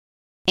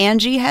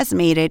Angie has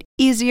made it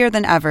easier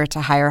than ever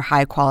to hire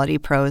high-quality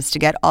pros to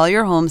get all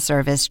your home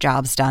service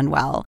jobs done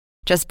well.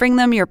 Just bring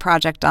them your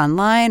project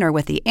online or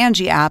with the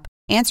Angie app,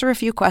 answer a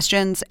few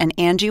questions, and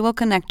Angie will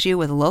connect you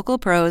with local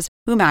pros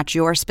who match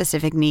your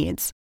specific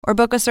needs. Or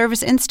book a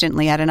service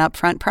instantly at an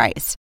upfront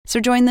price. So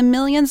join the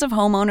millions of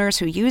homeowners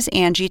who use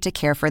Angie to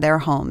care for their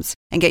homes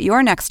and get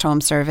your next home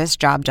service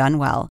job done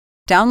well.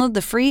 Download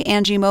the free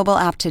Angie mobile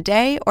app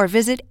today or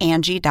visit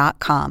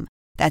Angie.com.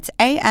 That's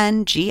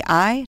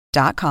ANGI.com.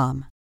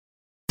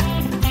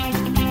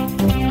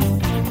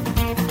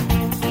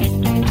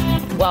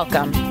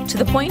 Welcome to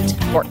The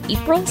Point for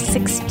April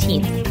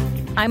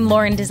 16th. I'm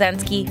Lauren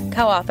Dezensky,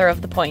 co-author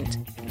of The Point.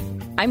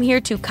 I'm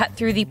here to cut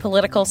through the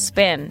political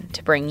spin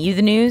to bring you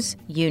the news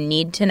you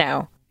need to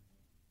know.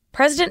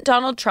 President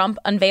Donald Trump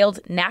unveiled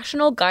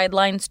national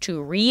guidelines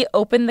to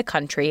reopen the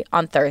country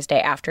on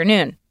Thursday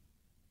afternoon.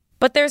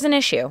 But there's an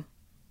issue.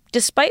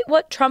 Despite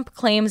what Trump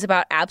claims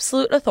about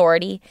absolute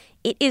authority,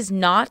 it is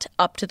not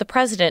up to the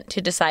president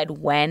to decide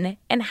when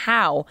and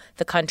how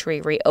the country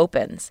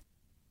reopens.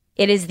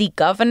 It is the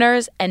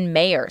governors and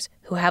mayors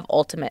who have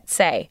ultimate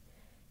say.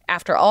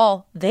 After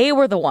all, they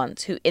were the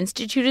ones who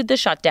instituted the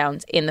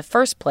shutdowns in the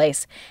first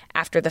place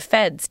after the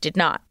feds did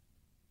not.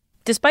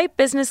 Despite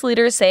business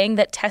leaders saying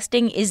that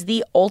testing is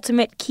the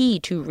ultimate key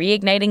to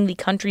reigniting the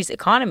country's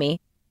economy,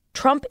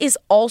 Trump is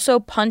also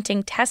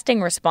punting testing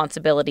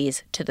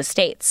responsibilities to the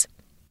states.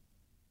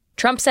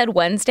 Trump said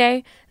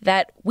Wednesday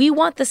that we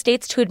want the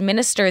states to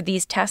administer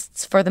these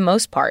tests for the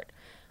most part.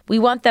 We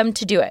want them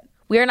to do it.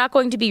 We are not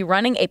going to be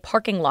running a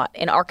parking lot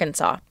in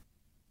Arkansas.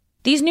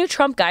 These new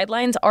Trump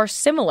guidelines are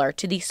similar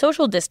to the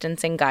social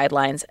distancing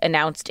guidelines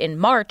announced in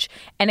March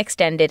and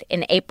extended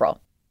in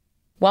April.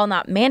 While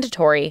not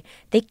mandatory,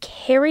 they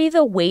carry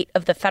the weight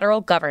of the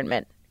federal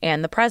government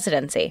and the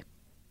presidency.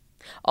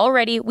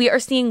 Already, we are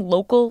seeing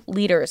local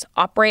leaders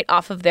operate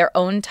off of their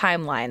own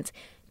timelines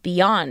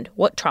beyond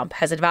what Trump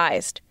has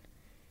advised.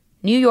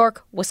 New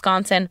York,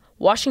 Wisconsin,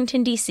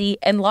 Washington, D.C.,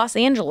 and Los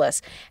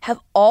Angeles have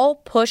all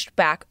pushed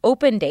back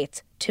open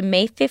dates to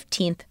May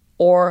 15th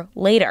or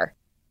later.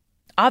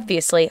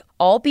 Obviously,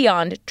 all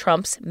beyond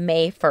Trump's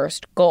May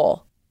 1st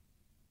goal.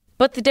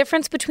 But the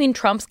difference between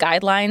Trump's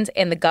guidelines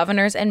and the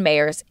governors and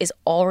mayors is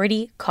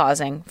already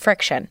causing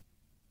friction.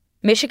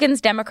 Michigan's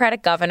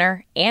Democratic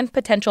governor and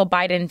potential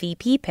Biden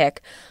VP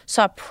pick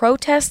saw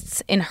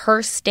protests in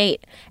her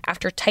state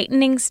after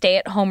tightening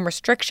stay-at-home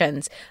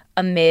restrictions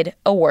amid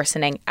a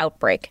worsening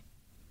outbreak.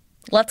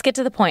 Let's get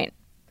to the point.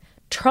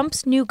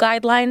 Trump's new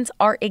guidelines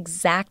are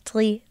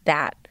exactly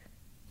that,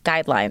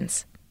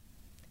 guidelines.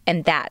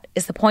 And that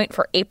is the point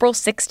for April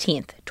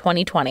 16th,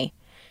 2020.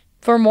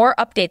 For more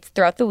updates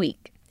throughout the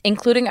week,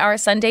 including our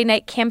Sunday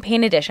night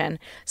campaign edition,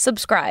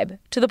 subscribe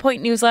to The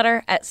Point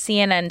newsletter at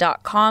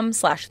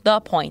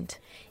cnn.com/thepoint.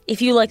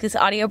 If you like this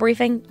audio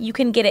briefing, you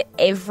can get it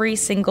every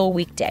single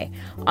weekday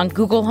on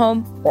Google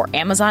Home or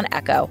Amazon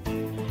Echo,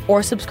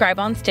 or subscribe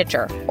on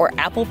Stitcher or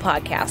Apple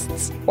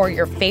Podcasts or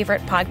your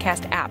favorite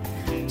podcast app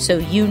so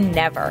you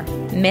never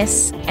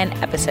miss an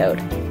episode.